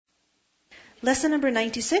Lesson number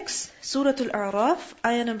 96, Surah Al-A'raf,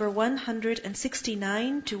 ayah number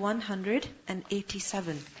 169 to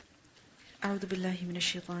 187. أعوذ بالله من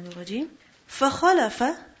الشيطان الرجيم.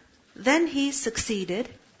 فَخَلَفَ Then he succeeded,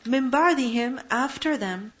 مِن بَعْدِهِمْ After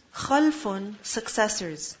them, خَلْفٌ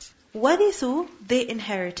Successors. وَرِثُوا They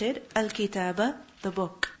inherited, الْكِتَابَ The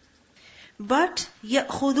book. But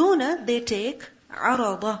يَأْخُذُونَ They take,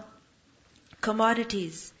 عَرَضَ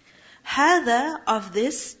Commodities. هذا of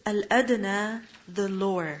this الأدنى the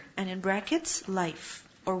lower, and in brackets life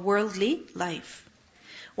or worldly life.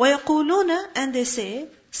 ويقولون and they say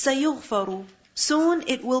سيغفر soon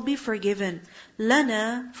it will be forgiven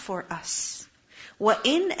لنا for us.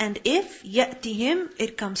 وإن and if يأتهم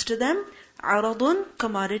it comes to them عرض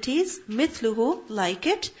commodities مثله like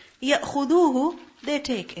it يأخذوه they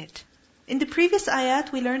take it. In the previous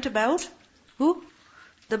ayat we learned about who?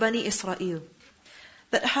 The Bani Israel.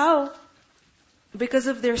 That how, because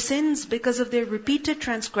of their sins, because of their repeated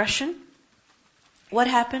transgression, what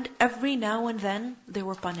happened? Every now and then they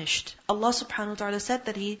were punished. Allah subhanahu wa ta'ala said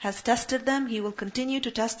that He has tested them, He will continue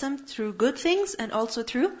to test them through good things and also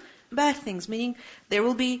through bad things. Meaning there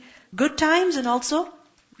will be good times and also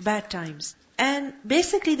bad times. And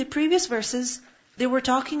basically the previous verses, they were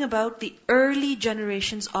talking about the early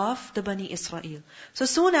generations of the Bani Israel. So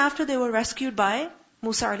soon after they were rescued by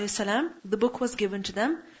Musa alayhi salam, the book was given to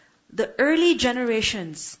them. The early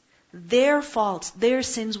generations, their faults, their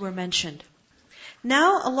sins were mentioned.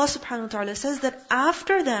 Now Allah subhanahu wa ta'ala says that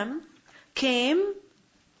after them came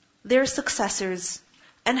their successors.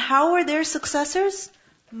 And how were their successors?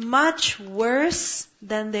 Much worse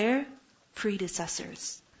than their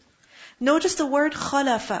predecessors. Notice the word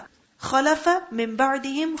khalafa. Khalafa min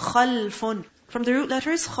ba'dihim khalfun. From the root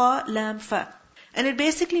letters kha, lam, fa. And it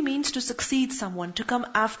basically means to succeed someone, to come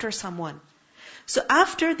after someone. So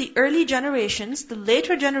after the early generations, the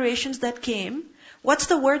later generations that came, what's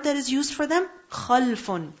the word that is used for them?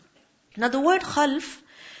 Khalfun. Now the word khalf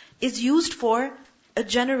is used for a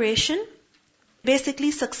generation,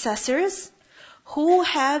 basically successors, who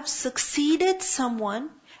have succeeded someone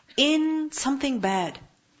in something bad.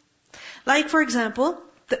 Like for example,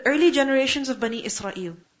 the early generations of Bani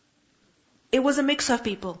Israel. It was a mix of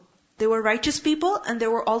people. There were righteous people and there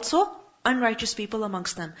were also unrighteous people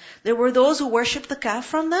amongst them. There were those who worshipped the calf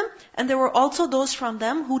from them, and there were also those from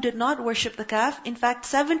them who did not worship the calf. In fact,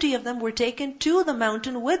 70 of them were taken to the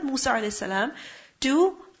mountain with Musa alayhi salam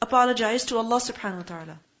to apologize to Allah subhanahu wa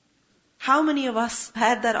ta'ala. How many of us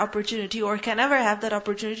had that opportunity or can ever have that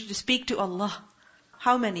opportunity to speak to Allah?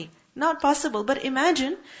 How many? Not possible. But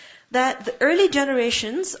imagine that the early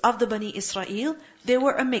generations of the Bani Israel, they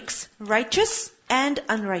were a mix, righteous and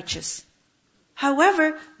unrighteous.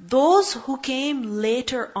 However, those who came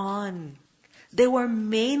later on, they were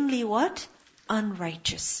mainly what?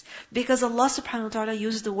 Unrighteous. Because Allah subhanahu wa ta'ala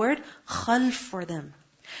used the word khalf for them.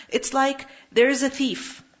 It's like there is a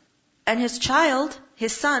thief, and his child,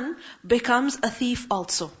 his son, becomes a thief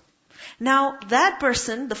also. Now, that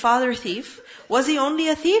person, the father thief, was he only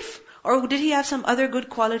a thief? Or did he have some other good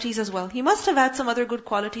qualities as well? He must have had some other good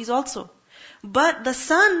qualities also. But the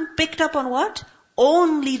son picked up on what?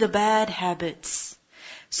 Only the bad habits.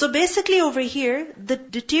 So basically over here, the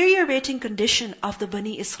deteriorating condition of the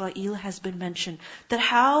Bani Israel has been mentioned. That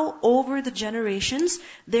how over the generations,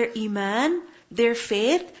 their iman, their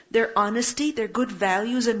faith, their honesty, their good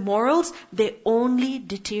values and morals, they only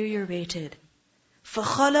deteriorated.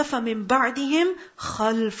 فَخَلَفَ مِن بَعْدِهِمْ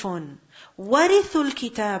خَلْفٌ وَرِثُوا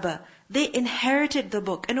الْكِتَابَ They inherited the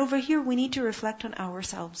book. And over here we need to reflect on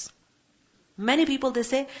ourselves. Many people, they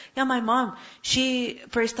say, yeah, my mom, she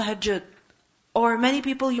prays tahajjud. Or many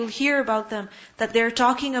people, you'll hear about them, that they're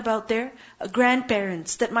talking about their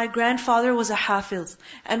grandparents, that my grandfather was a hafiz.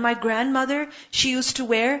 And my grandmother, she used to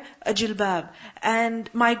wear a jilbab. And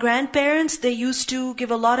my grandparents, they used to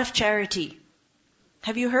give a lot of charity.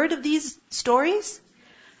 Have you heard of these stories?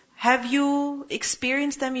 Have you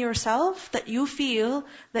experienced them yourself? That you feel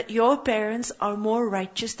that your parents are more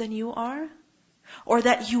righteous than you are? Or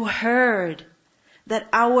that you heard that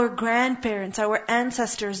our grandparents, our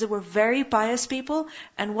ancestors, they were very pious people,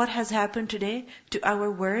 and what has happened today to our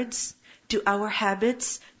words, to our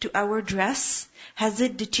habits, to our dress? Has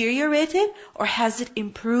it deteriorated or has it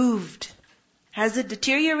improved? Has it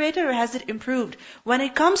deteriorated or has it improved? When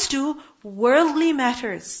it comes to worldly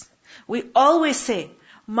matters, we always say,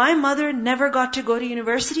 my mother never got to go to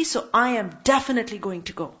university, so I am definitely going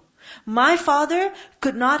to go. My father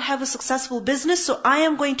could not have a successful business, so I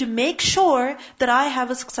am going to make sure that I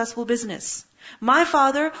have a successful business. My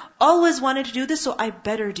father always wanted to do this, so I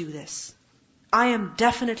better do this. I am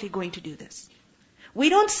definitely going to do this. We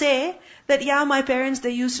don't say that, yeah, my parents,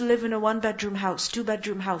 they used to live in a 1-bedroom house,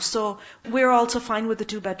 2-bedroom house, so we're also fine with the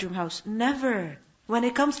 2-bedroom house. Never. When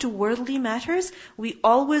it comes to worldly matters, we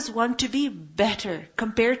always want to be better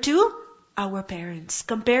compared to our parents,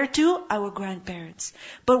 compared to our grandparents.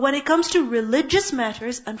 But when it comes to religious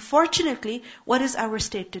matters, unfortunately, what is our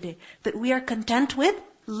state today? That we are content with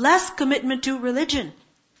less commitment to religion.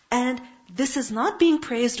 And this is not being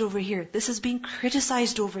praised over here. This is being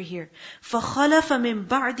criticized over here. فَخَلَفَ مِن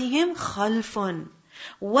بَعْدِهِمْ خَلْفٌ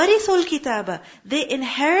وَرِثُوا الْكِتَابَ. They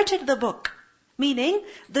inherited the book. Meaning,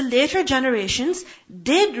 the later generations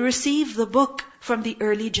did receive the book from the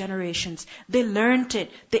early generations. They learned it.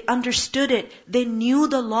 They understood it. They knew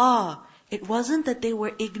the law. It wasn't that they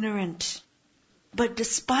were ignorant. But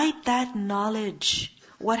despite that knowledge,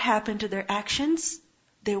 what happened to their actions?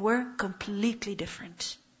 They were completely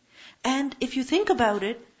different. And if you think about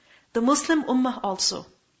it, the Muslim Ummah also,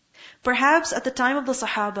 perhaps at the time of the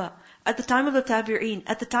Sahaba, at the time of the Tabi'een,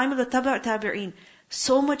 at the time of the Taba' Tabi'een,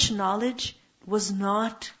 so much knowledge was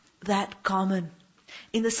not that common.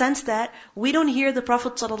 In the sense that we don't hear the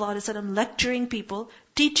Prophet ﷺ lecturing people,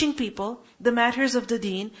 teaching people the matters of the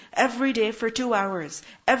deen every day for 2 hours,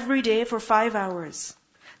 every day for 5 hours.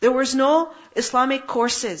 There was no Islamic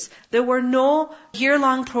courses. There were no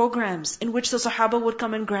year-long programs in which the Sahaba would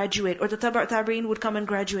come and graduate or the Taba' Tabi'een would come and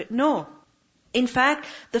graduate. No. In fact,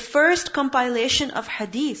 the first compilation of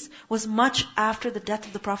hadith was much after the death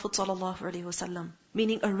of the Prophet ﷺ,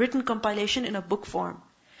 meaning a written compilation in a book form.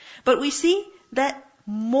 But we see that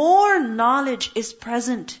more knowledge is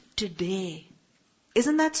present today.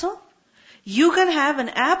 Isn't that so? You can have an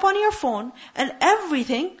app on your phone and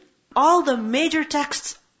everything, all the major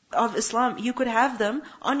texts of Islam, you could have them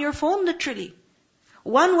on your phone literally.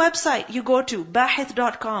 One website you go to,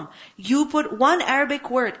 bahith.com, you put one Arabic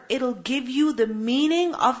word, it'll give you the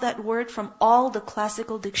meaning of that word from all the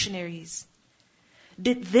classical dictionaries.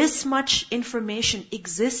 Did this much information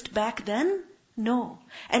exist back then? No.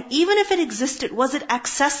 And even if it existed, was it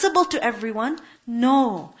accessible to everyone?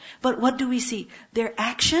 No. But what do we see? Their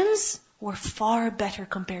actions were far better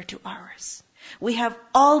compared to ours. We have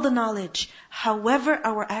all the knowledge. However,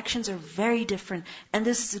 our actions are very different. And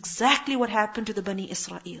this is exactly what happened to the Bani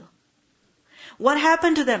Israel. What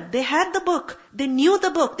happened to them? They had the book. They knew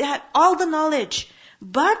the book. They had all the knowledge.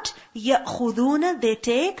 But, يَأْخُذُونَ, they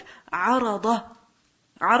take عَرَضَ.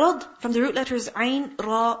 Arad, from the root letters Ain,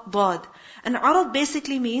 Ra, Dad. And Arad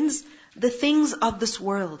basically means the things of this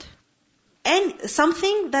world. And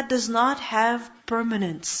something that does not have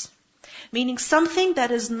permanence. Meaning something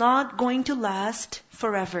that is not going to last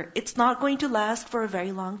forever. It's not going to last for a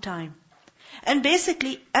very long time. And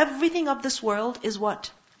basically, everything of this world is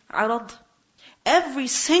what? Arad. Every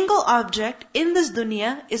single object in this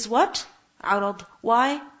dunya is what? Arad.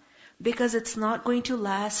 Why? Because it's not going to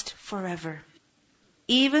last forever.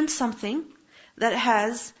 Even something that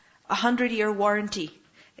has 100-year warranty,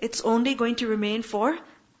 it's only going to remain for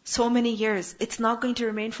so many years. It's not going to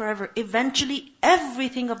remain forever. Eventually,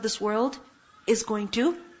 everything of this world is going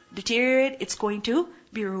to deteriorate. It's going to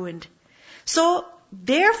be ruined. So,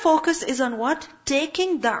 their focus is on what?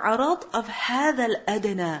 Taking the arad of هذا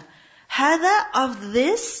الأدنى. هذا of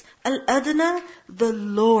this, al-adna, the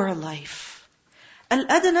lower life.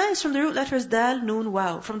 Al-adna is from the root letters dal, noon,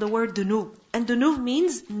 waw, from the word dunub. And dunub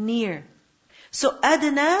means near. So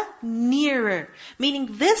adna, nearer.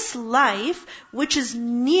 Meaning this life, which is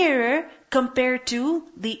nearer compared to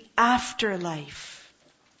the afterlife.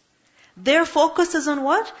 Their focus is on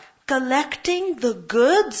what? Collecting the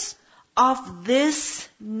goods of this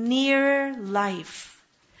nearer life.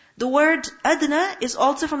 The word adna is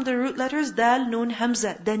also from the root letters dal, noon,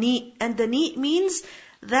 hamza, dani. And dani means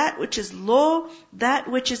that which is low, that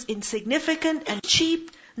which is insignificant and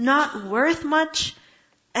cheap, not worth much.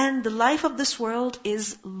 And the life of this world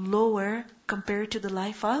is lower compared to the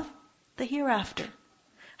life of the hereafter.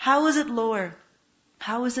 How is it lower?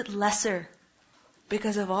 How is it lesser?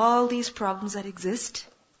 Because of all these problems that exist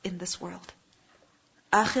in this world.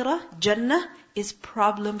 Akhirah, Jannah, is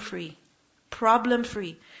problem-free.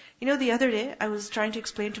 Problem-free. You know, the other day, I was trying to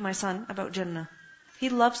explain to my son about Jannah. He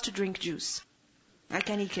loves to drink juice. I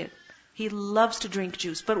can't eat it. He loves to drink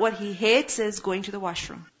juice. But what he hates is going to the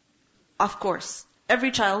washroom. Of course.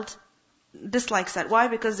 Every child dislikes that. Why?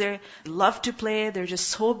 Because they love to play. They're just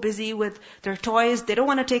so busy with their toys. They don't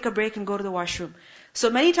want to take a break and go to the washroom. So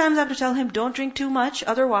many times I have to tell him, don't drink too much.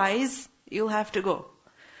 Otherwise, you'll have to go.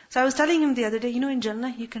 So I was telling him the other day, you know, in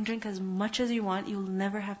Jannah, you can drink as much as you want. You'll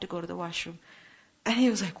never have to go to the washroom. And he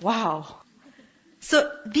was like, wow. So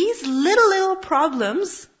these little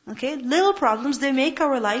problems, okay, little problems, they make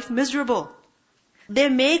our life miserable. They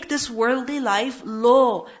make this worldly life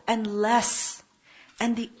low and less.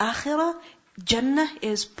 And the akhirah, Jannah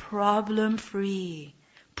is problem free.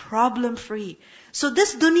 Problem free. So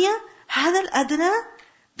this dunya, hadal adna,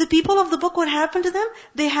 the people of the book, what happened to them?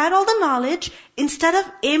 They had all the knowledge. Instead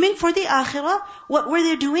of aiming for the akhirah, what were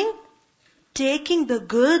they doing? Taking the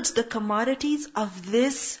goods, the commodities of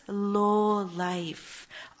this low life,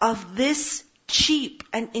 of this cheap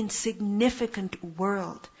and insignificant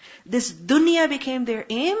world. This dunya became their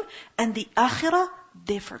aim, and the akhirah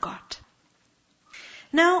they forgot.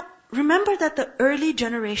 Now, remember that the early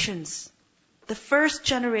generations, the first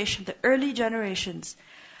generation, the early generations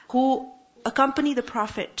who accompany the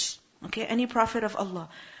Prophet, okay, any Prophet of Allah,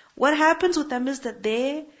 what happens with them is that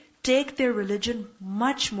they take their religion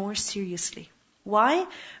much more seriously. Why?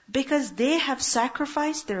 Because they have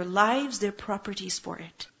sacrificed their lives, their properties for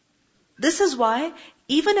it. This is why,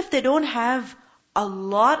 even if they don't have a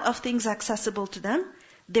lot of things accessible to them,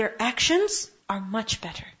 their actions are much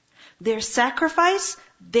better. Their sacrifice,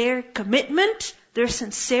 their commitment, their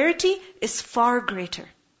sincerity is far greater.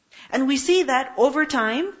 And we see that over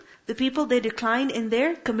time, the people, they decline in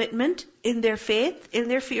their commitment, in their faith, in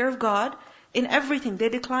their fear of God, in everything, they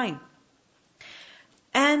decline.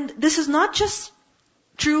 And this is not just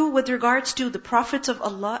true with regards to the prophets of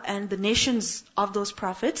Allah and the nations of those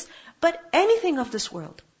prophets, but anything of this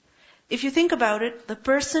world. If you think about it, the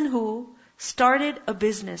person who started a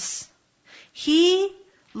business, he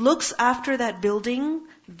looks after that building,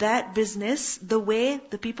 that business, the way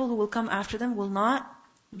the people who will come after them will not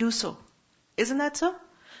do so. Isn't that so?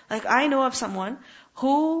 Like I know of someone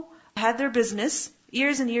who had their business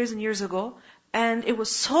years and years and years ago, and it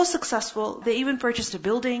was so successful, they even purchased a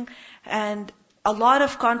building and a lot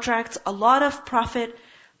of contracts, a lot of profit.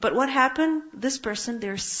 But what happened? This person,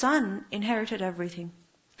 their son, inherited everything.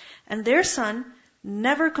 And their son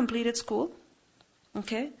never completed school.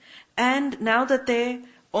 Okay? And now that they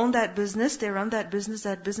own that business, they run that business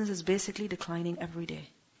is basically declining every day.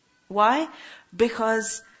 Why?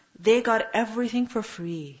 Because they got everything for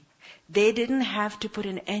free. They didn't have to put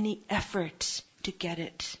in any effort to get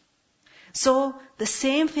it. So, the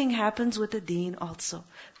same thing happens with the deen also.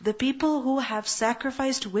 The people who have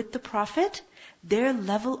sacrificed with the Prophet, their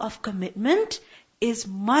level of commitment is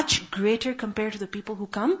much greater compared to the people who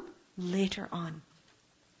come later on.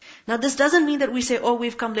 Now, this doesn't mean that we say, oh,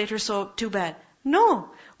 we've come later, so too bad. No,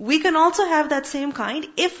 we can also have that same kind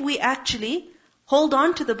if we actually hold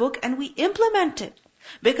on to the book and we implement it.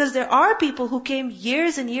 Because there are people who came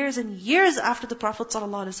years and years and years after the Prophet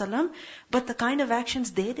ﷺ, but the kind of actions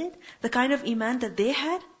they did, the kind of iman that they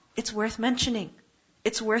had, it's worth mentioning.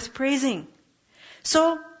 It's worth praising.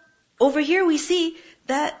 So, over here we see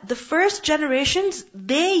that the first generations,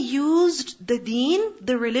 they used the deen,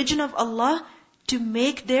 the religion of Allah, to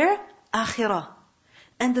make their akhirah.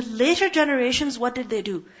 And the later generations, what did they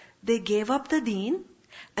do? They gave up the deen,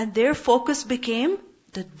 and their focus became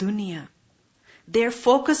the dunya. Their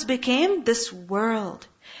focus became this world.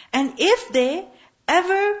 And if they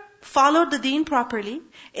ever followed the deen properly,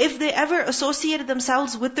 if they ever associated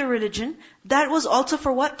themselves with the religion, that was also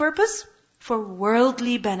for what purpose? For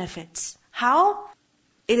worldly benefits. How?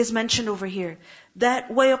 It is mentioned over here that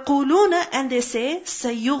وَيَقُولُونَ, and they say,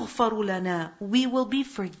 سَيُغْفَرُ لَنَا, we will be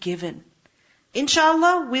forgiven.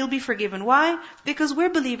 Inshallah, we'll be forgiven. Why? Because we're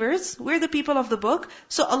believers, we're the people of the book,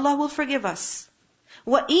 so Allah will forgive us.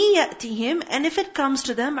 وَإِن يَأْتِهِمْ, and if it comes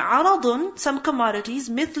to them, عَرَضٌ, some commodities,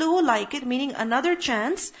 مِثْلُهُ, like it, meaning another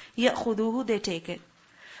chance, يَأْخُذُوهُ, they take it.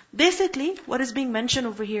 Basically, what is being mentioned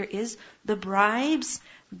over here is the bribes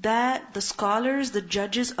that the scholars, the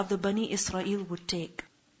judges of the Bani Israel would take.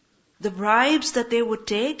 The bribes that they would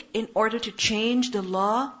take in order to change the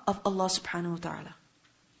law of Allah subhanahu wa ta'ala.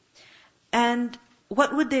 And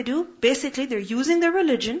what would they do? Basically, they're using their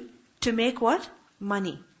religion to make what?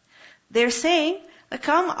 Money. They're saying,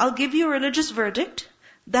 come, I'll give you a religious verdict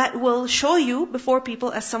that will show you before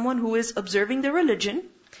people as someone who is observing the religion,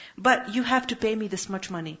 but you have to pay me this much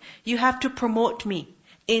money. You have to promote me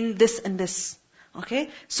in this and this. Okay?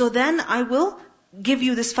 So then I will give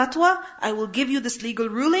you this fatwa, I will give you this legal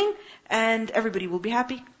ruling, and everybody will be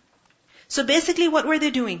happy. So basically what were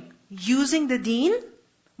they doing? Using the deen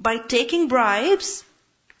by taking bribes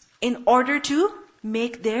in order to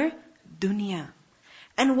make their dunya.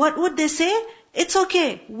 And what would they say? It's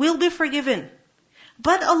okay, we'll be forgiven.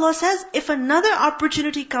 But Allah says, if another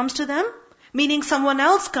opportunity comes to them, meaning someone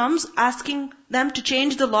else comes asking them to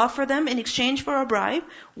change the law for them in exchange for a bribe,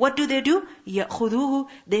 what do? يَأْخُذُوهُ,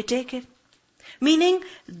 they take it. Meaning,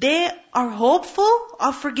 they are hopeful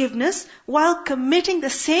of forgiveness while committing the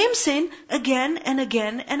same sin again and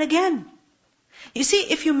again and again. You see,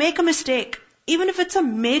 if you make a mistake, Even if it's a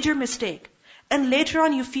major mistake. And later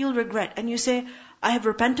on you feel regret and you say, I have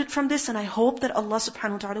repented from this and I hope that Allah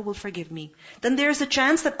subhanahu wa ta'ala will forgive me. Then there is a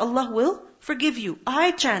chance that Allah will forgive you. A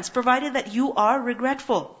high chance, provided that you are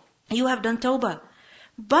regretful. You have done tawbah.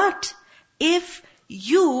 But if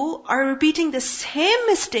you are repeating the same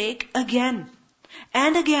mistake again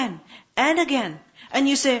and again and again, and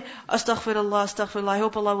you say, Astaghfirullah, Astaghfirullah, I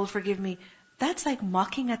hope Allah will forgive me. That's like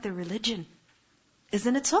mocking at the religion.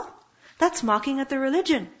 Isn't it so? That's mocking at the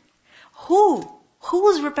religion.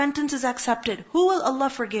 Whose repentance is accepted? Who will Allah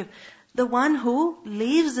forgive? The one who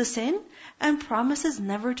leaves the sin and promises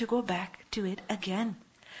never to go back to it again.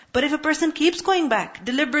 But if a person keeps going back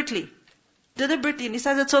deliberately, and he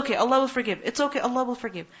says, it's okay, Allah will forgive. It's okay, Allah will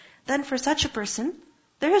forgive. Then for such a person,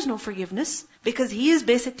 there is no forgiveness because he is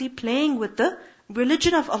basically playing with the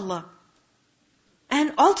religion of Allah.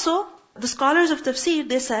 And also, the scholars of tafsir,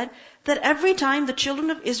 they said that every time the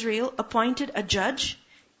children of Israel appointed a judge,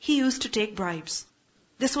 he used to take bribes.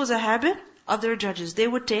 This was a habit of their judges. They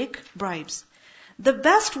would take bribes. The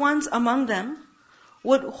best ones among them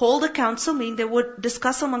would hold a council, meaning they would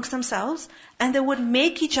discuss amongst themselves, and they would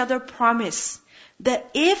make each other promise that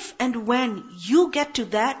if and when you get to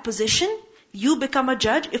that position, you become a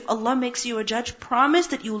judge, if Allah makes you a judge, promise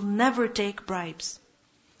that you will never take bribes.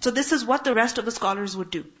 So this is what the rest of the scholars would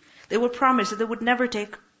do. They would promise that they would never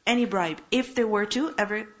take any bribe if they were to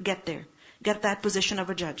ever get that position of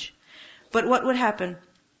a judge. But what would happen?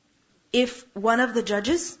 If one of the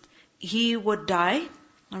judges, he would die,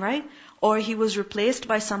 alright, or he was replaced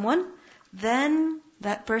by someone, then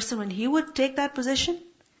that person, when he would take that position,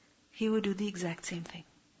 he would do the exact same thing.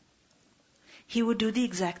 He would do the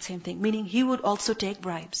exact same thing, meaning he would also take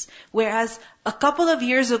bribes. Whereas a couple of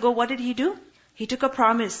years ago, what did he do? He took a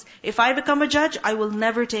promise. If I become a judge, I will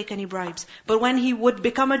never take any bribes. But when he would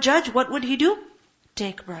become a judge, what would he do?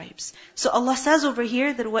 Take bribes. So Allah says over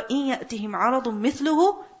here that وَإِن يَأْتِهِمْ عَرَضٌ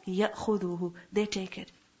مِثْلُهُ يَأْخُذُوهُ. They take it.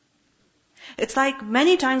 It's like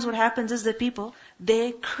many times what happens is that people,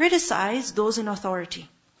 they criticize those in authority.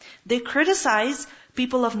 They criticize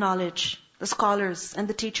people of knowledge, the scholars and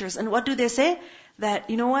the teachers. And what do they say? That,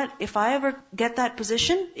 you know what, if I ever get that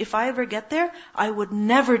position, if I ever get there, I would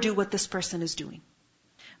never do what this person is doing.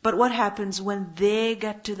 But what happens when they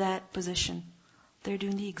get to that position? They're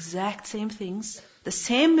doing the exact same things, the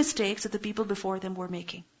same mistakes that the people before them were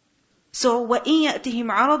making. So, وَإِن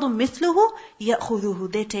يَأْتِهِمْ عَرَضٌ مِثْلُهُ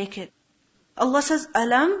يَأْخُذُوهُ. They take it. Allah says,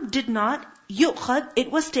 alam did not, yu'khad,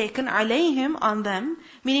 it was taken, alayhim, on them.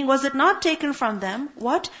 Meaning, was it not taken from them?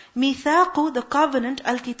 What? Mithaqu, the covenant,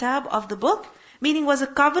 al-kitab, of the book. Meaning, was a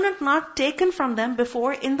covenant not taken from them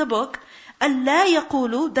before in the book? Allah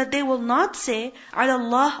yaqulu, that they will not say, ala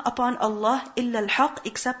Allah, upon Allah, illa al-haq,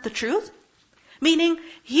 except the truth. Meaning,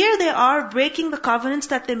 here they are breaking the covenants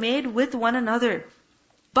that they made with one another.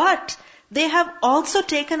 But, they have also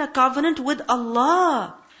taken a covenant with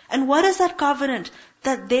Allah. And what is that covenant?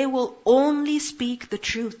 That they will only speak the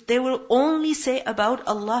truth. They will only say about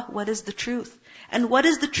Allah what is the truth. And what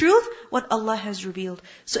is the truth? What Allah has revealed.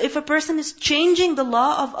 So if a person is changing the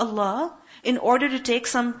law of Allah in order to take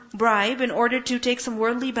some bribe, in order to take some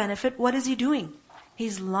worldly benefit, what is he doing?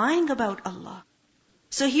 He's lying about Allah.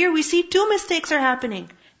 So here we see two mistakes are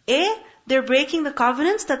happening. A, they're breaking the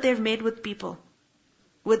covenants that they've made with people,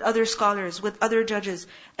 with other scholars, with other judges.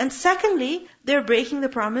 And secondly, they're breaking the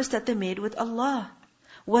promise that they made with Allah.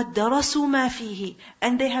 وَدَّرَسُوا مَا فِيهِ.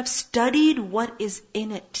 And they have studied what is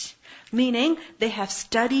in it. Meaning, they have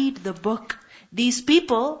studied the book. These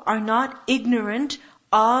people are not ignorant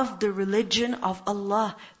of the religion of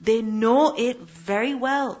Allah. They know it very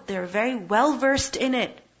well. They're very well versed in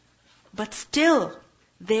it. But still,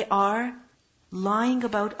 they are lying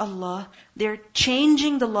about Allah. They're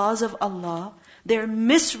changing the laws of Allah. They're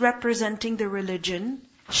misrepresenting the religion,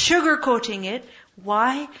 sugarcoating it.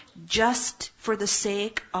 Why? Just for the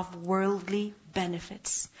sake of worldly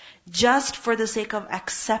benefits. Just for the sake of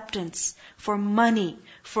acceptance, for money,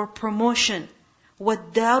 for promotion.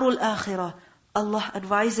 وَالدَّارُ الْآخِرَةِ. Allah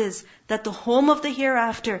advises that the home of the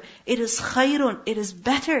hereafter, it is khayrun, it is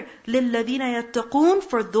better, لِلَّذِينَ يَتَّقُونَ,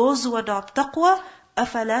 for those who adopt taqwa.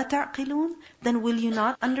 أَفَلَا تَعْقِلُونَ. Then will you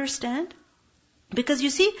not understand? Because you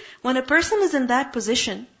see, when a person is in that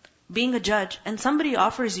position, being a judge, and somebody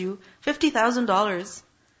offers you $50,000,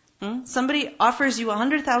 somebody offers you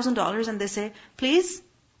 $100,000 and they say, please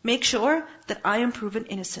make sure that I am proven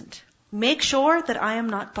innocent. Make sure that I am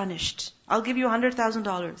not punished. I'll give you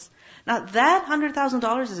 $100,000. Now that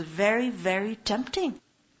 $100,000 is very, very tempting.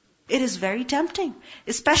 It is very tempting.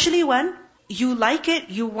 Especially when you like it,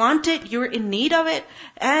 you want it, you're in need of it,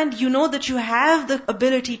 and you know that you have the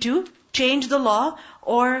ability to change the law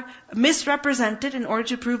or misrepresent it in order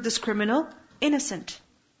to prove this criminal innocent.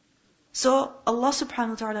 So Allah subhanahu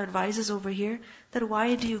wa ta'ala advises over here that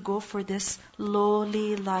why do you go for this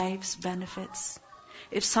lowly life's benefits?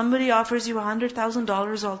 If somebody offers you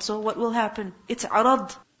 $100,000 also, what will happen? It's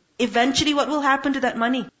arad. Eventually what will happen to that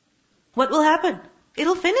money? What will happen?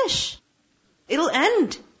 It'll finish. It'll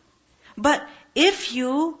end. But if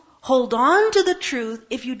you hold on to the truth,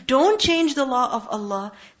 if you don't change the law of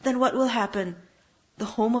Allah, then what will happen? The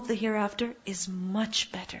home of the hereafter is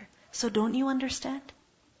much better. So don't you understand?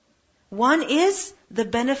 One is the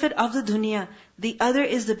benefit of the dunya. The other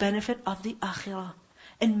is the benefit of the akhirah.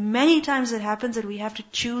 And many times it happens that we have to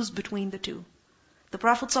choose between the two. The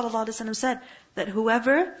Prophet ﷺ said that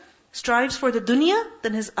whoever strives for the dunya,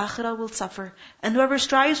 then his akhirah will suffer. And whoever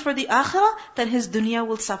strives for the akhirah, then his dunya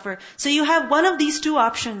will suffer. So you have one of these two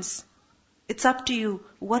options. It's up to you.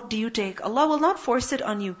 What do you take? Allah will not force it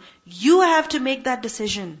on you. You have to make that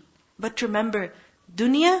decision. But remember,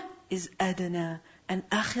 dunya is adana and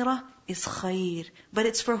akhirah is khair. But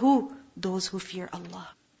it's for who? Those who fear Allah.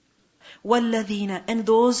 وَالَّذِينَ, and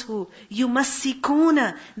those who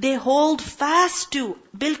يُمَسِّكُونَ, they hold fast to,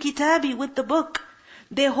 بِالْكِتَابِ, with the book.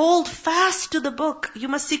 They hold fast to the book.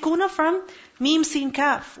 يُمَسِّكُونَ from Mim Sin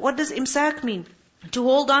Kaf. What does imsak mean? To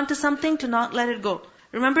hold on to something, to not let it go.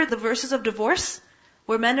 Remember the verses of divorce?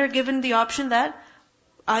 Where men are given the option that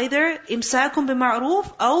either imsakun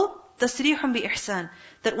bima'roof or tasrihun bi ihsan.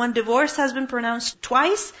 That when divorce has been pronounced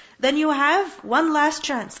twice, then you have one last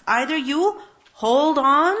chance. Either you hold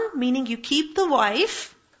on, meaning you keep the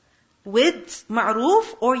wife with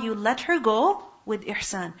ma'roof, or you let her go with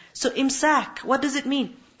ihsan. So imsak, what does it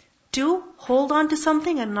mean? To hold on to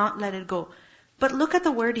something and not let it go. But look at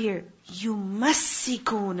the word here.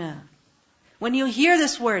 Yumassikuna. When you hear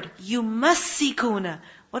this word, yumassikuna,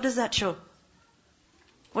 what does that show?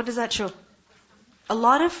 What does that show? A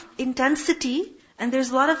lot of intensity, and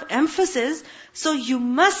there's a lot of emphasis. So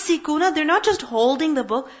yumassikuna, they're not just holding the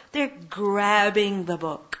book, they're grabbing the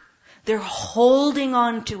book. They're holding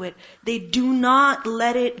on to it. They do not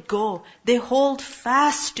let it go. They hold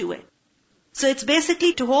fast to it. So it's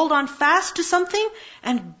basically to hold on fast to something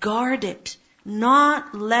and guard it.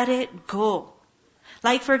 Not let it go.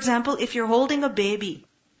 Like for example, if you're holding a baby,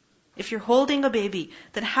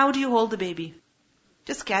 then how do you hold the baby?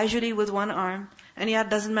 Just casually with one arm. And yeah, it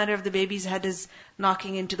doesn't matter if the baby's head is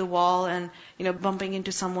knocking into the wall and, bumping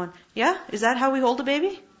into someone. Yeah? Is that how we hold the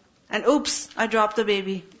baby? And oops, I dropped the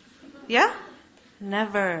baby. Yeah?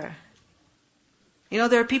 Never.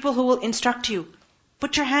 There are people who will instruct you.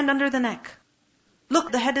 Put your hand under the neck.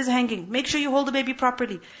 Look, the head is hanging. Make sure you hold the baby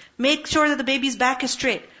properly. Make sure that the baby's back is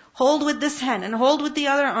straight. Hold with this hand and hold with the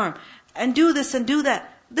other arm. And do this and do that.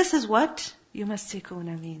 This is what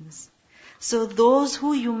yumassikuna means. So those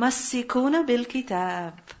who yumassikuna bil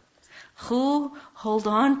kitab, who hold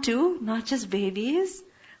on to not just babies,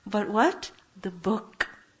 but what? The book.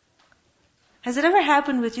 Has it ever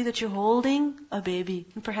happened with you that you're holding a baby,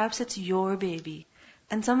 and perhaps it's your baby,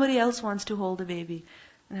 and somebody else wants to hold the baby,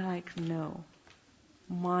 and they're like, no,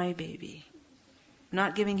 my baby.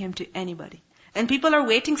 Not giving him to anybody. And people are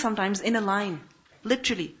waiting sometimes in a line.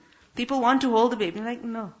 Literally. People want to hold the baby. They're like,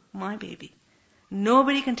 no, my baby.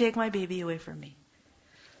 Nobody can take my baby away from me.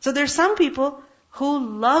 So there's some people who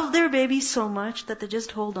love their babies so much that they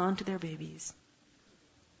just hold on to their babies.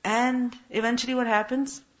 And eventually what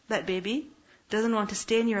happens? That baby doesn't want to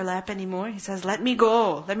stay in your lap anymore. He says, let me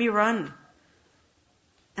go, let me run.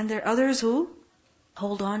 And there are others who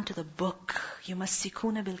hold on to the book.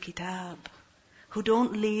 Yumassikuna bil kitab. Who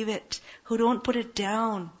don't leave it, who don't put it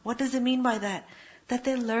down. What does it mean by that? That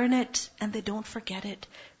they learn it and they don't forget it.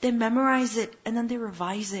 They memorize it and then they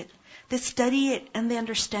revise it. They study it and they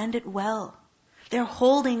understand it well. They're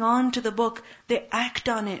holding on to the book. They act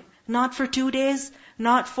on it. Not for 2 days,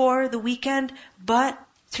 not for the weekend, but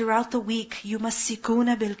throughout the week.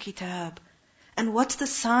 Yumassikuna bil kitab. And what's the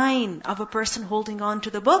sign of a person holding on to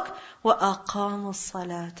the book? وَأَقَامُوا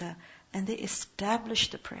الصَّلَاةَ. And they establish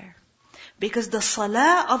the prayer. Because the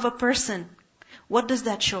salah of a person, what does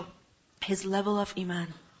that show? His level of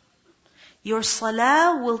iman. Your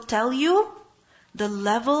salah will tell you the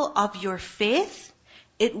level of your faith.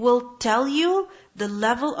 It will tell you the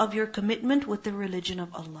level of your commitment with the religion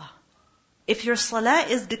of Allah. If your salah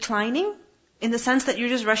is declining, in the sense that you're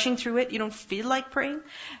just rushing through it, you don't feel like praying.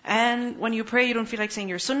 And when you pray, you don't feel like saying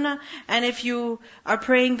your sunnah. And if you are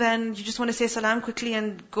praying, then you just want to say salam quickly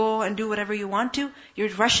and go and do whatever you want to. You're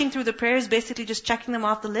rushing through the prayers, basically just checking them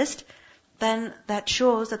off the list. Then that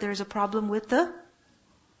shows that there is a problem with the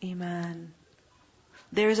iman.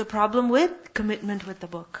 There is a problem with commitment with the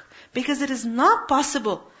book. Because it is not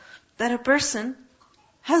possible that a person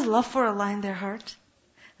has love for Allah in their heart.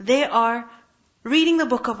 They are reading the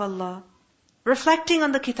book of Allah, reflecting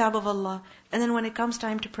on the kitab of Allah, and then when it comes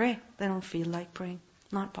time to pray, they don't feel like praying.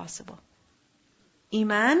 Not possible.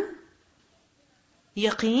 Iman,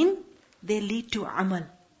 yaqeen, they lead to amal.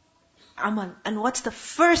 Amal. And what's the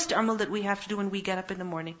first amal that we have to do when we get up in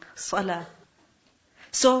the morning? Salah.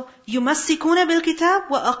 So, يُمَسِّكُونَ بِالْكِتَابِ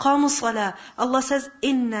وَأَقَامُوا الصَّلَاةِ. Allah says,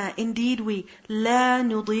 Inna, indeed we, لَا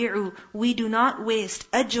نُضِيعُ, we do not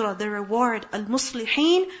waste, ajra, the reward,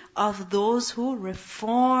 al-muslihin, of those who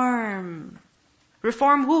reform.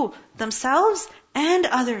 Reform who? Themselves and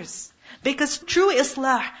others. Because true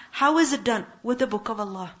islah, how is it done? With the book of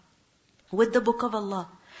Allah. With the book of Allah.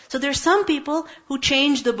 So there are some people who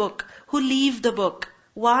change the book, who leave the book.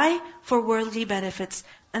 Why? For worldly benefits.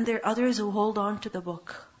 And there are others who hold on to the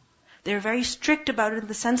book. They're very strict about it in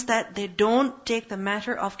the sense that they don't take the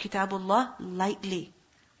matter of Kitabullah lightly.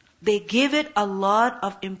 They give it a lot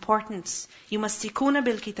of importance. يُمَسِّكُونَ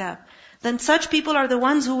بِالْكِتَابِ. Then such people are the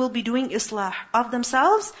ones who will be doing islah of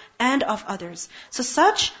themselves and of others. So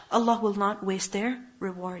such, Allah will not waste their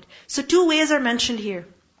reward. So 2 ways are mentioned here.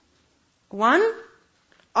 One,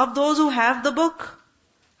 of those who have the book,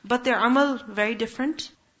 but their amal very different.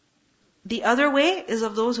 The other way is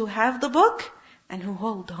of those who have the book and who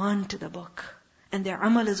hold on to the book. And their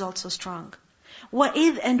amal is also strong.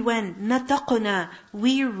 وَإِذْ and when نَتَقْنَا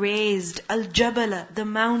we raised al-jabala, the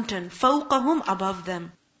mountain, فَوْقَهُمْ above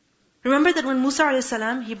them. Remember that when Musa a.s.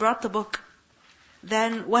 he brought the book,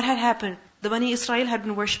 then what had happened? The Bani Israel had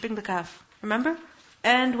been worshipping the calf. Remember?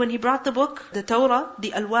 And when he brought the book, the Torah,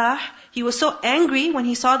 the alwah, he was so angry when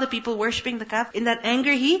he saw the people worshipping the calf. In that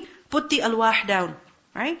anger, he put the alwah down.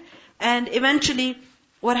 Right? And eventually,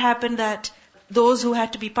 what happened that those who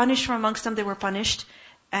had to be punished from amongst them, they were punished.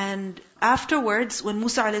 And afterwards, when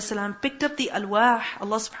Musa a.s. picked up the alwah,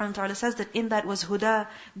 Allah subhanahu wa ta'ala says that in that was huda,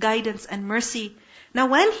 guidance and mercy. Now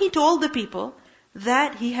when he told the people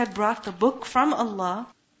that he had brought the book from Allah,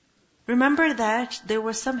 remember that there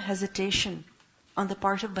was some hesitation on the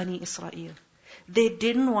part of Bani Israel. They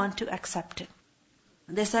didn't want to accept it.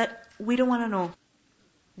 They said, we don't want to know.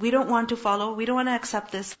 We don't want to follow. We don't want to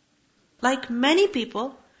accept this. Like many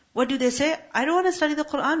people, what do they say? I don't want to study the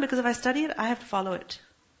Quran because if I study it, I have to follow it.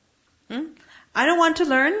 I don't want to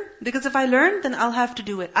learn because if I learn, then I'll have to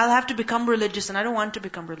do it. I'll have to become religious and I don't want to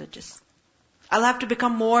become religious. I'll have to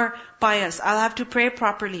become more pious. I'll have to pray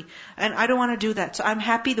properly. And I don't want to do that. So I'm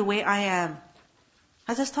happy the way I am.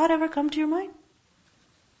 Has this thought ever come to your mind?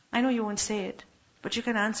 I know you won't say it, but you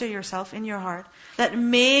can answer yourself in your heart that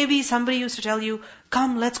maybe somebody used to tell you,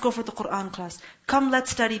 come, let's go for the Quran class. Come,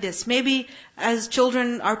 let's study this. Maybe as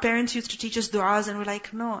children, our parents used to teach us du'as and we're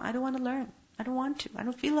like, no, I don't want to learn. I don't want to. I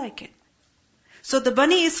don't feel like it. So the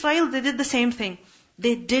Bani Israel, they did the same thing.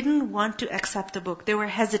 They didn't want to accept the book. They were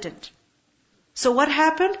hesitant. So what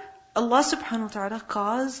happened? Allah subhanahu wa ta'ala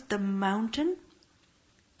caused the mountain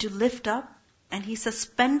to lift up and He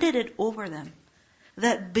suspended it over them.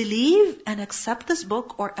 That believe and accept this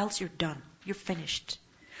book or else you're done. You're finished.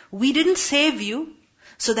 We didn't save you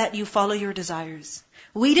so that you follow your desires.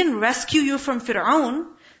 We didn't rescue you from Fir'aun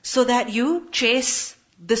so that you chase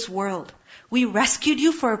this world. We rescued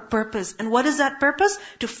you for a purpose. And what is that purpose?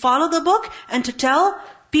 To follow the book and to tell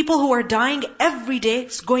people who are dying every day,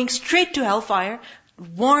 going straight to hellfire,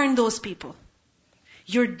 warn those people.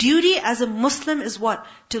 Your duty as a Muslim is what?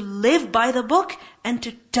 To live by the book and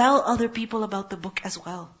to tell other people about the book as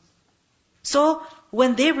well. So,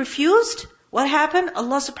 when they refused, what happened?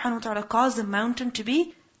 Allah subhanahu wa ta'ala caused the mountain to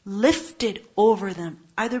be lifted over them.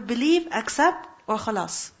 Either believe, accept, or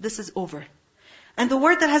khalas. This is over. And the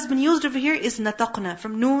word that has been used over here is nataqna,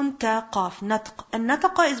 from noon, ta, qaf, natq. And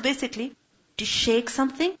nataqa is basically to shake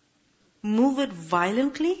something, move it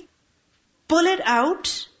violently, pull it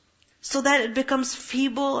out, so that it becomes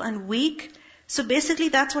feeble and weak. So basically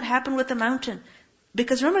that's what happened with the mountain.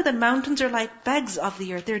 Because remember that mountains are like pegs of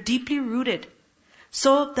the earth. They're deeply rooted.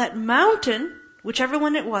 So that mountain, whichever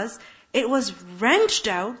one it was wrenched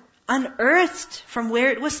out, unearthed from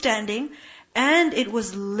where it was standing, and it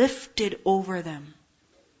was lifted over them.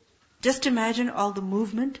 Just imagine all the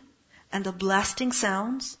movement and the blasting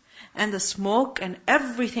sounds and the smoke and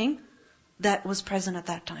everything that was present at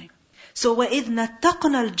that time. So وَإِذْ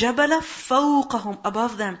نَتَّقْنَا الْجَبَلَ فَوْقَهُمْ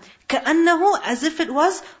above them كَأَنَّهُ as if it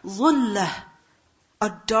was ظُلَّةٌ,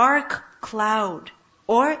 a dark cloud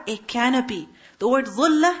or a canopy. The word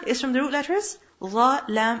ظُلَّة is from the root letters ظا,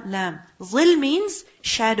 lam, lam. ظِل means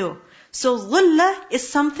shadow. So ظُلَّة is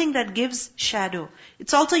something that gives shadow.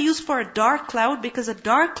 It's also used for a dark cloud because a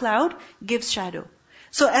dark cloud gives shadow.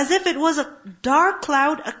 So as if it was a dark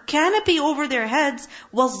cloud, a canopy over their heads,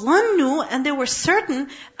 وَظَنُّوا, and they were certain,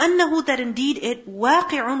 أَنَّهُ, that indeed it,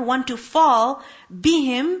 وَاقِعٌ, one to fall,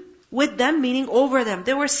 bihim, with them, meaning over them.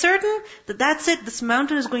 They were certain that that's it, this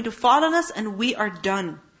mountain is going to fall on us and we are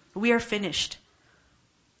done. We are finished.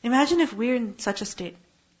 Imagine if we're in such a state.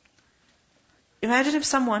 Imagine if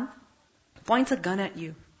someone points a gun at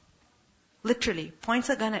you, literally points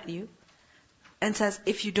a gun at you, and says,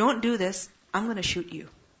 if you don't do this, I'm going to shoot you.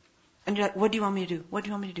 And you're like, what do you want me to do? What do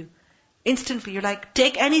you want me to do? Instantly, you're like,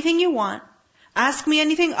 take anything you want, ask me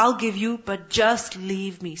anything, I'll give you, but just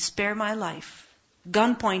leave me, spare my life.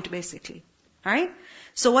 Gunpoint, basically. Alright?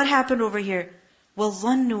 So what happened over here?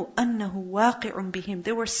 وَظَنُّوا أَنَّهُ وَاقِعٌ بِهِمْ.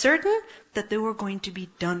 They were certain that they were going to be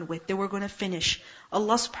done with. They were going to finish.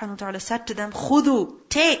 Allah subhanahu wa ta'ala said to them, خُذُوا,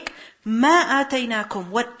 take, مَا آتَيْنَاكُمْ,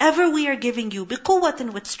 whatever we are giving you,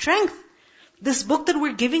 بِقُوَّةٍ, with strength. This book that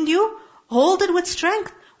we're giving you, hold it with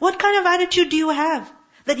strength. What kind of attitude do you have?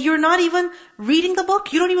 That you're not even reading the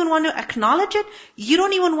book? You don't even want to acknowledge it? You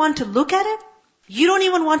don't even want to look at it? You don't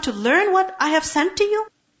even want to learn what I have sent to you?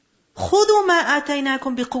 خُذُوا مَا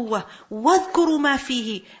آتَيْنَاكُمْ بِقُوَّةٍ وَاذْكُرُوا مَا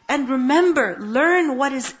فِيهِ. And remember, learn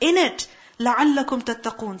what is in it. لَعَلَّكُمْ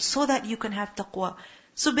تَتَّقُونَ. So that you can have taqwa.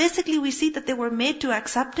 So basically we see that they were made to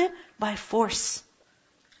accept it by force.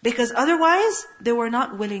 Because otherwise, they were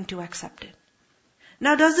not willing to accept it.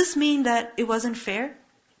 Now does this mean that it wasn't fair?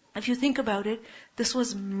 If you think about it, this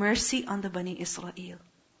was mercy on the Bani Israel.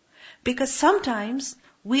 Because sometimes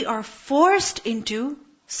we are forced into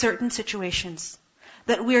certain situations.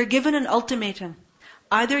 That we are given an ultimatum.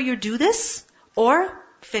 Either you do this or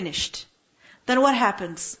finished. Then what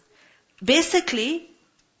happens? Basically,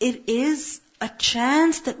 it is a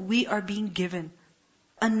chance that we are being given.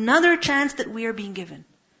 Another chance that we are being given.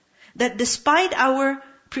 That despite our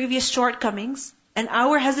previous shortcomings and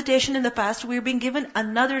our hesitation in the past, we are being given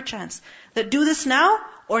another chance. That do this now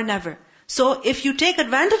or never. So if you take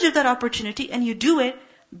advantage of that opportunity and you do it,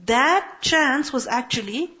 that chance was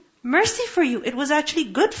actually mercy for you. It was actually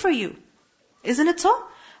good for you. Isn't it so?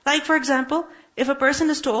 Like for example, if a person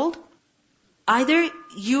is told, either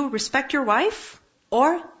you respect your wife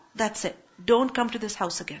or that's it. Don't come to this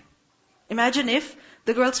house again. Imagine if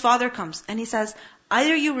the girl's father comes and he says,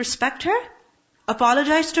 either you respect her,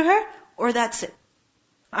 apologize to her, or that's it.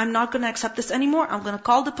 I'm not going to accept this anymore. I'm going to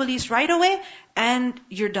call the police right away and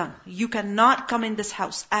you're done. You cannot come in this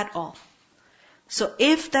house at all. So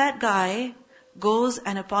if that guy goes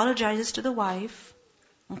and apologizes to the wife,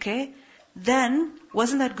 okay, then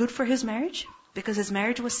wasn't that good for his marriage? Because his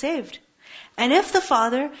marriage was saved. And if the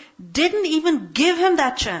father didn't even give him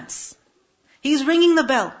that chance, he's ringing the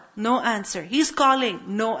bell, no answer. He's calling,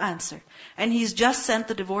 no answer. And he's just sent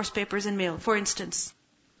the divorce papers in mail, for instance.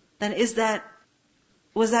 Then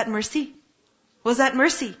was that mercy? Was that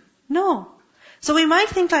mercy? No. So we might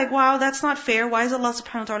think like, wow, that's not fair. Why is Allah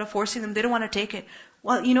subhanahu wa ta'ala forcing them? They don't want to take it.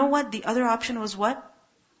 Well, you know what? The other option was what?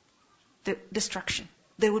 The destruction.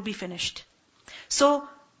 They would be finished. So,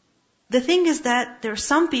 the thing is that there are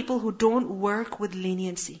some people who don't work with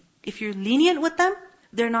leniency. If you're lenient with them,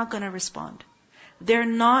 they're not going to respond. They're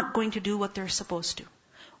not going to do what they're supposed to.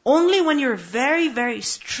 Only when you're very, very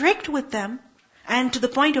strict with them, and to the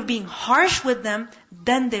point of being harsh with them,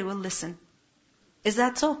 then they will listen. Is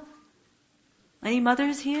that so? Any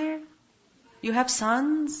mothers here? You have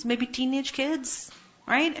sons, maybe teenage kids,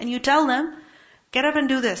 right? And you tell them, get up and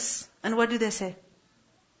do this. And what do they say?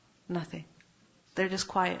 Nothing. They're just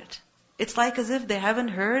quiet. It's like as if they haven't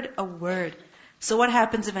heard a word. So what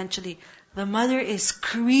happens eventually? The mother is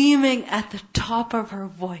screaming at the top of her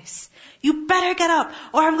voice. You better get up,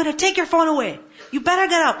 or I'm going to take your phone away. You better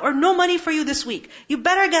get up, or no money for you this week. You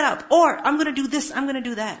better get up, or I'm going to do this, I'm going to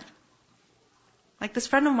do that. Like this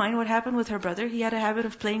friend of mine, what happened with her brother, he had a habit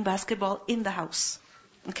of playing basketball in the house.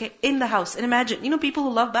 Okay, in the house. And imagine, people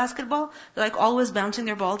who love basketball, they're like always bouncing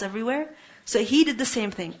their balls everywhere. So he did the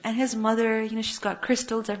same thing. And his mother, she's got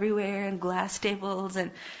crystals everywhere and glass tables,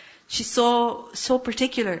 and she's so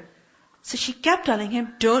particular. So she kept telling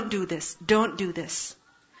him, don't do this, don't do this.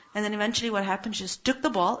 And then eventually what happened, she just took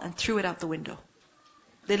the ball and threw it out the window.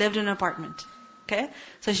 They lived in an apartment. Okay?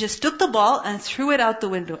 So she just took the ball and threw it out the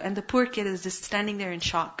window. And the poor kid is just standing there in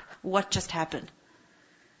shock. What just happened?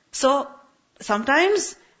 So,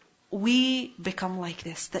 sometimes we become like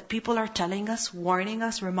this. That people are telling us, warning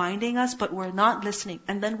us, reminding us, but we're not listening.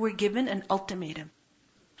 And then we're given an ultimatum.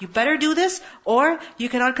 You better do this, or you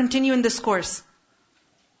cannot continue in this course.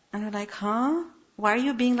 And we're like, why are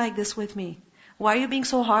you being like this with me? Why are you being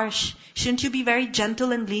so harsh? Shouldn't you be very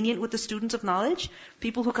gentle and lenient with the students of knowledge?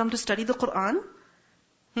 People who come to study the Qur'an?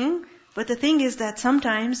 But the thing is that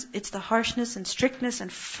sometimes it's the harshness and strictness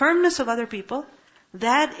and firmness of other people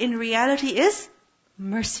that in reality is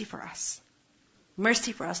mercy for us.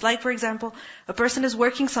 Mercy for us. Like for example, a person is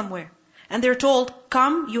working somewhere and they're told,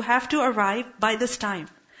 come, you have to arrive by this time.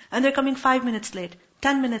 And they're coming 5 minutes late,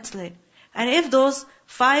 10 minutes late. And if those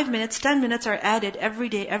 5 minutes, 10 minutes are added every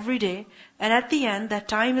day, and at the end that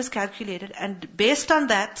time is calculated, and based on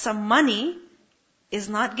that some money is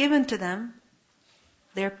not given to them,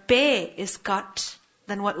 their pay is cut,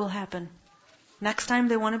 then what will happen? Next time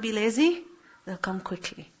they want to be lazy, they'll come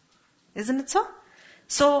quickly. Isn't it so?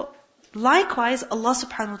 So, likewise, Allah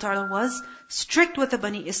subhanahu wa ta'ala was strict with the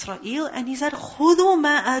Bani Israel, and He said, خُذُوا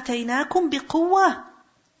مَا آتَيْنَاكُمْ بِقُوَّةٍ.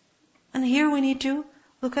 And here we need to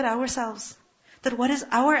look at ourselves. That what is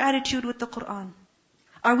our attitude with the Qur'an?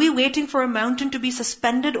 Are we waiting for a mountain to be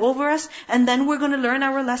suspended over us, and then we're going to learn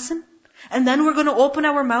our lesson? And then we're going to open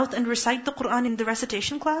our mouth and recite the Qur'an in the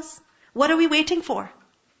recitation class? What are we waiting for?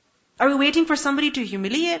 Are we waiting for somebody to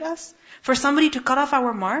humiliate us? For somebody to cut off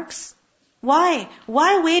our marks? Why?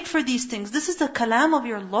 Why wait for these things? This is the kalam of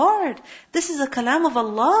your Lord. This is the kalam of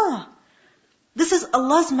Allah. This is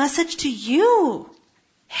Allah's message to you.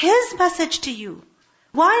 His message to you.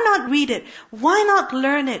 Why not read it? Why not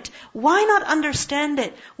learn it? Why not understand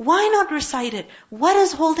it? Why not recite it? What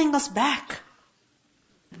is holding us back?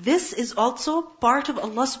 This is also part of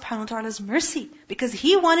Allah subhanahu wa ta'ala's mercy, because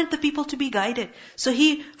He wanted the people to be guided. So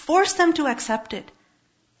He forced them to accept it.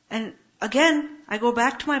 And again, I go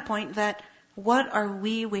back to my point that what are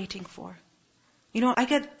we waiting for? I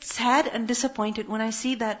get sad and disappointed when I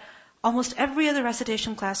see that almost every other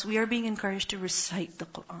recitation class we are being encouraged to recite the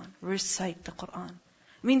Qur'an. Recite the Qur'an.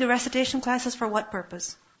 The recitation class is for what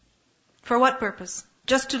purpose? For what purpose?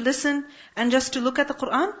 Just to listen and just to look at the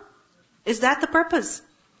Qur'an? Is that the purpose?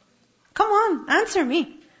 Come on, answer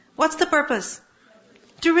me. What's the purpose?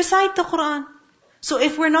 To recite the Qur'an. So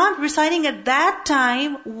if we're not reciting at that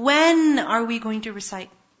time, when are we going to recite?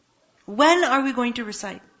 When are we going to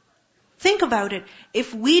recite? Think about it.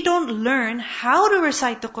 If we don't learn how to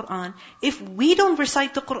recite the Qur'an, if we don't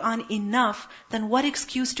recite the Qur'an enough, then what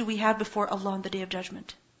excuse do we have before Allah on the Day of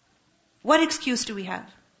Judgment? What excuse do we have?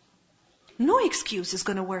 No excuse is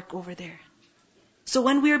going to work over there. So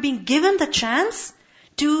when we are being given the chance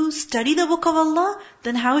to study the book of Allah,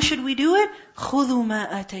 then how should we do it? خُذُوا مَا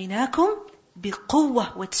آتَيْنَاكُمْ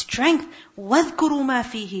بِقُوَّةٍ, with strength. وَاذْكُرُوا مَا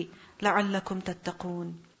فِيهِ لَعَلَّكُمْ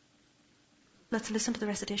تَتَّقُونَ. Let's listen to the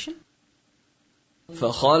recitation.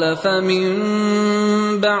 فَخَلَفَ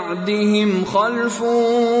مِن بَعْدِهِمْ خَلْفٌ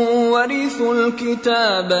وَرِثُوا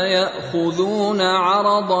الْكِتَابَ يَأْخُذُونَ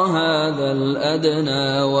عَرَضَ هَذَا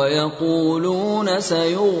الْأَدْنَى وَيَقُولُونَ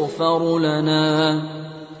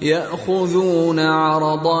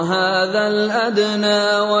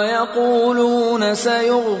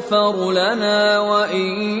سَيُغْفَرُ لَنَا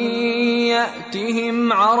وَإِن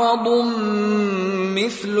يَأْتِهِمْ عَرَضٌ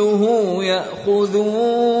مِثْلُهُ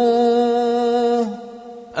يَأْخُذُوهُ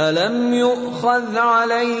أَلَمْ يُؤْخَذْ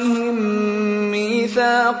عَلَيْهِمْ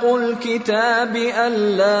مِيثَاقُ الْكِتَابِ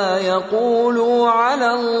أَلَّا يَقُولُوا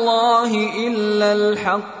عَلَى اللَّهِ إِلَّا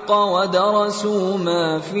الْحَقَّ وَدَرَسُوا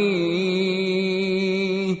مَا فِيهِ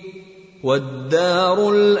وَالدَّارُ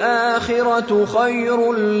الْآخِرَةُ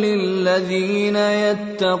خَيْرٌ لِّلَّذِينَ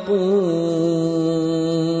يَتَّقُونَ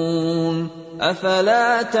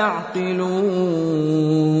أَفَلَا تَعْقِلُونَ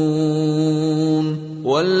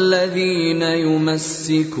وَالَّذِينَ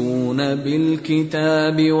يُمَسِّكُونَ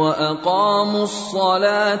بِالْكِتَابِ وَأَقَامُوا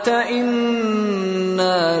الصَّلَاةَ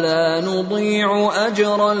إِنَّا لَا نُضِيعُ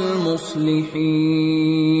أَجْرَ الْمُصْلِحِينَ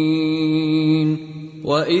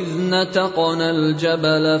وَإِذْ نَتَقْنَا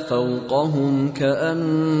الْجَبَلَ فَوْقَهُمْ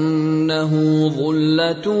كَأَنَّهُ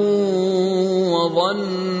ظُلَّةٌ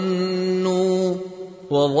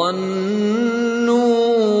وَظَنُّوا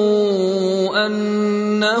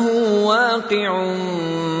أَنَّهُ واقع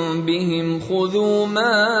بهم خذوا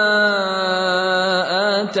ما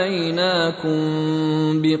آتيناكم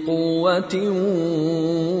بقوة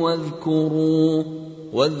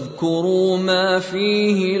واذكروا ما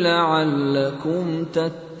فيه لعلكم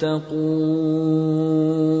تتقون